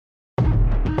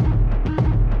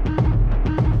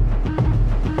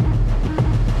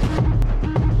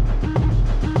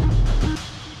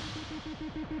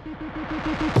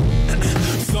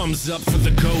Thumbs up for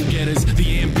the go-getters,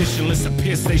 the ambitionless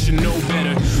appears they should know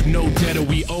better. No debtor,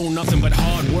 we owe nothing but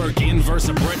hard work. Inverse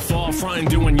of Brett Fall, frontin'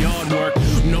 doing yard work.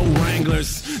 No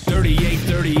Wranglers,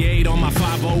 38 on my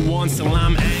 501, so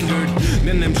I'm angered.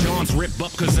 Then them jaunts rip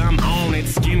up cause I'm on it.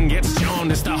 Skin gets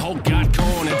jaundiced, the Hulk got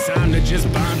cornered. Time to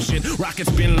just bomb shit.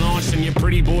 Rocket's been launched and your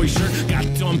pretty boy shirt got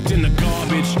dumped in the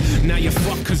garbage. Now you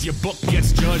fuck cause your book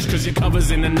gets judged, cause your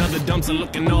cover's in another dumpster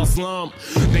looking all slump.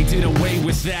 They did away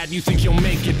with that, you think you'll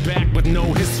make it back, but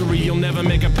no history, you'll never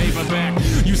make a paperback.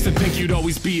 Used to think you'd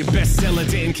always be a bestseller,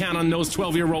 didn't count on those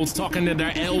 12-year-olds talking to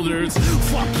their elders.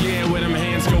 Fuck yeah, where them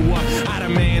hands go up. Out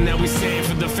of man, now we stand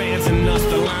for the fans and us,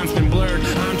 the line's been blurred.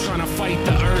 I'm trying to fight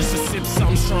the urge to sip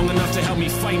something strong enough to help me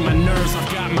fight my nerves.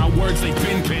 I've got my words, they've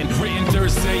been penned. Written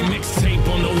Thursday, mixtape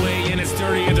on the way, and it's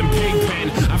dirtier than Pigpen.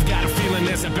 I've got a feeling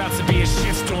there's about to be a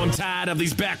shitstorm. Tired of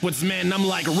these backwoods men, I'm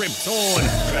like ripped on.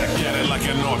 Back at it like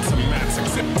an automatic.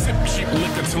 Sip cheap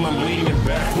liquor till I'm leaning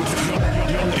backwards.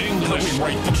 Young English,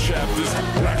 write the chapters.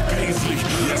 Black Paisley,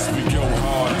 yes we go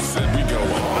hard. You said we go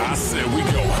hard. I said we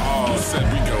go hard. You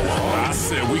said we go hard. I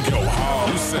said we go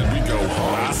hard. You said we go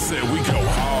hard. I said we go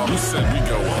hard. You said we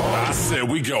go hard. I said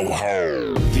we go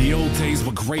hard. The old days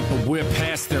were great, but we're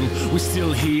past them. We're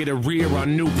still here to rear our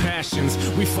new passions.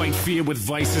 We fight fear with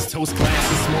vices, toast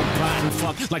glasses, smoke pot and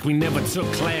fuck like we never took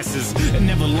classes and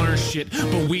never learned shit,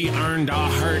 but we earned our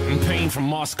hurt and pain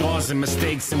from our scars and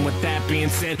mistakes. And with that being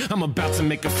said, I'm about to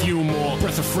make a few more.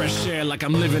 Breath of fresh air like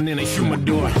I'm living in a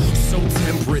humidor. So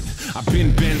temperate, I've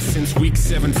been bent since week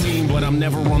 17, but I'm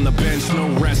never on the bench. No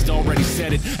rest, already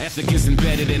said it. Ethic is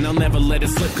embedded and I'll never let it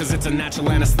slip, cause it's a natural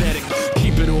anesthetic.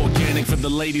 Keep it organic for the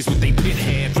ladies with they pit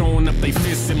hair, throwing up they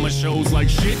fists in my shows like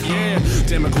shit, yeah.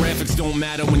 Demographics don't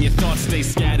matter when your thoughts stay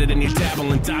scattered and you're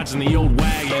dabbling, dodging the old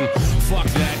wagon. Fuck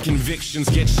that, convictions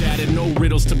get shattered, no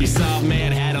riddles to be solved.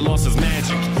 Mad Hatter lost his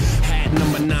magic. Hat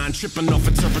number 9, tripping off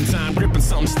a turpentine, gripping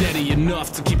something steady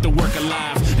enough to keep the work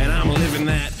alive. And I'm living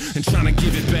that and trying to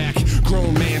give it back.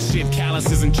 Grown man shit,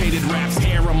 calluses and jaded raps,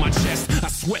 hair on my chest. I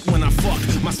sweat when I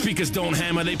fuck. My speakers don't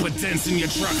hammer, they put dents in your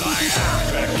truck. Like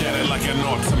back at it like an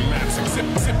automatic.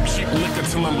 Sip cheap liquor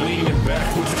till I'm leaning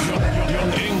backwards.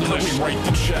 Young English, write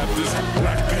the chapters.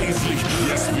 Black Paisley,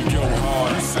 yes we go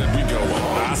hard. You said we go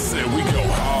hard. I said we go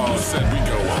hard. You said we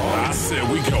go hard. I said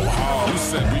we go hard. You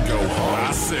said we go hard.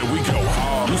 I said we go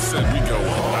hard. You said we go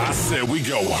hard. I said we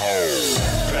go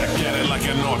hard. Back at it like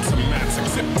an automatic.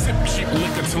 Sip cheap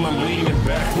liquor till I'm leaning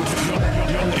backwards.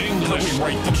 Young English,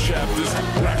 write the chapters.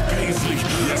 Black Paisley,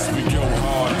 yes we go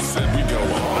hard. You said we go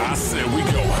hard. I said we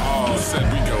go hard. You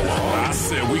said we go hard. I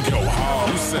said we go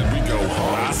hard. You said we go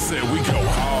hard. I said we go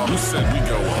hard. You said we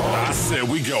go hard. I said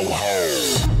we go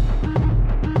hard.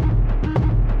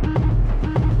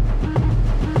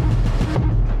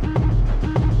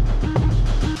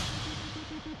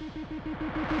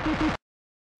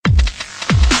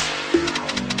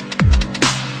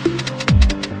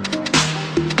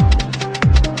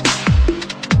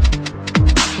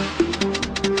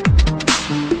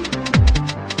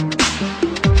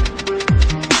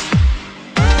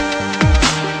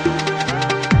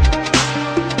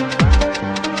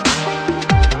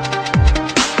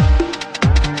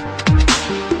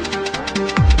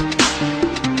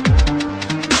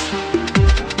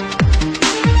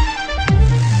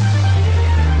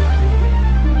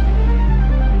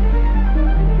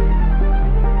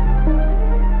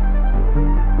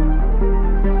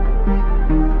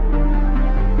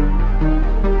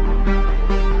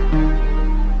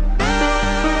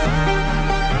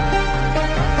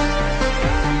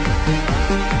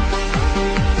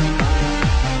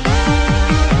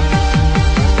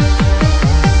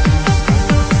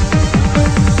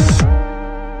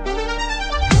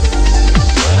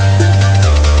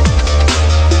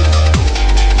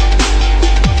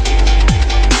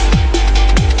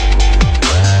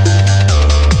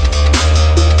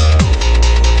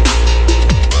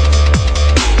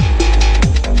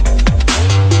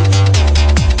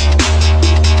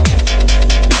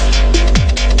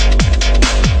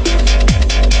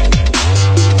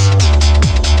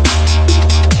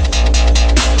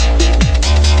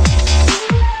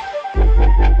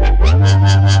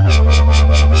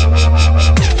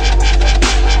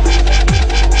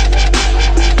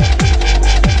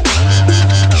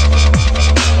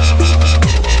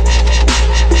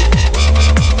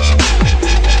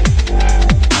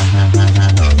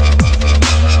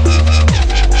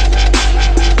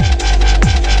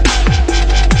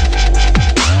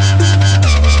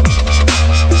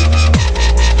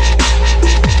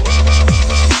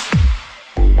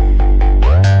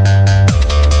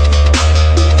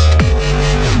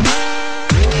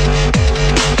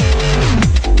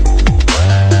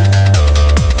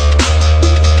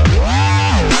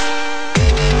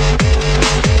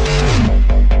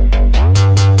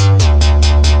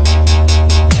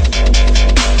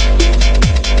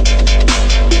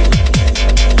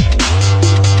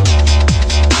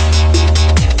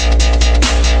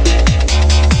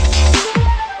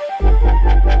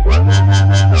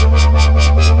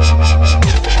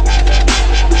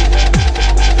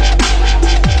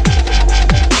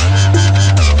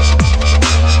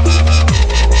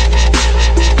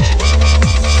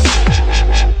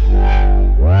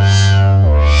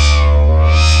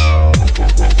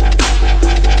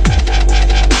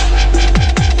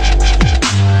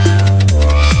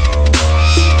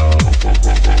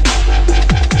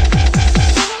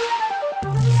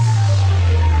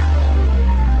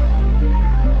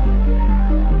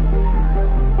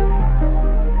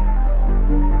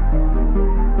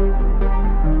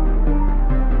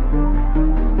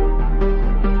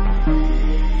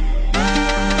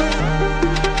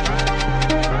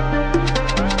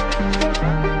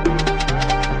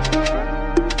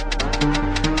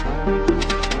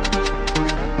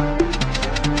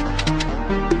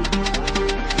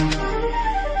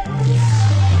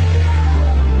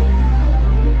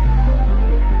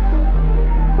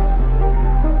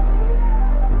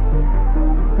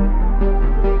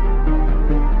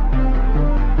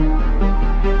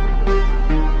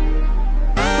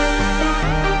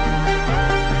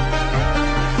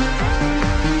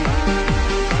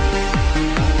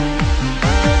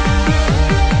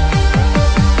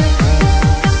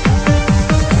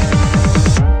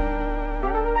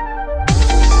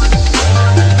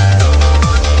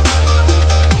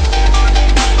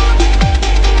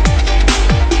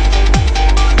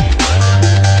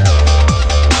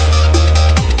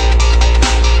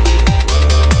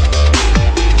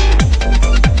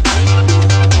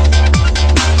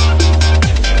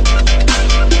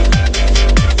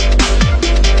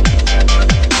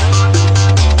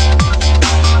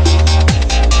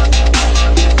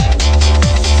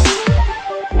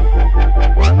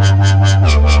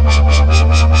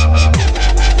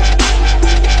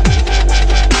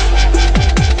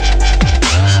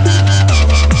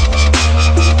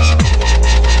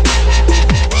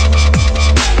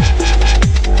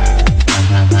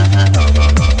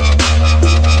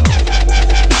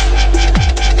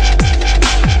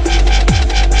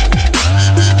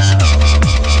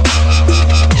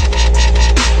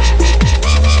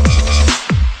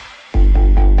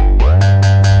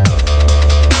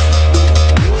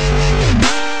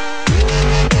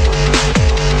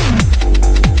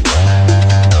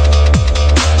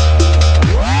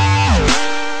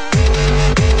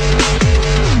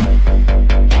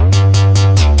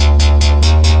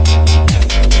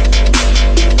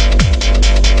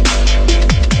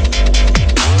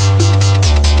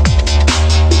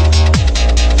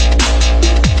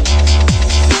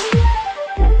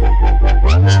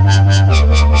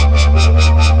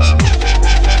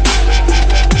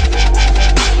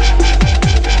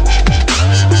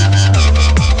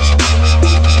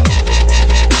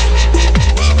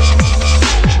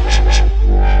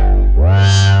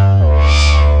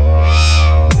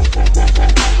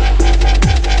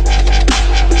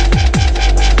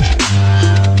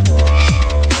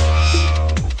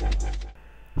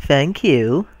 thank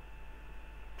you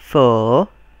for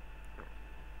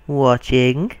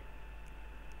watching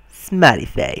Smiley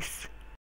Face.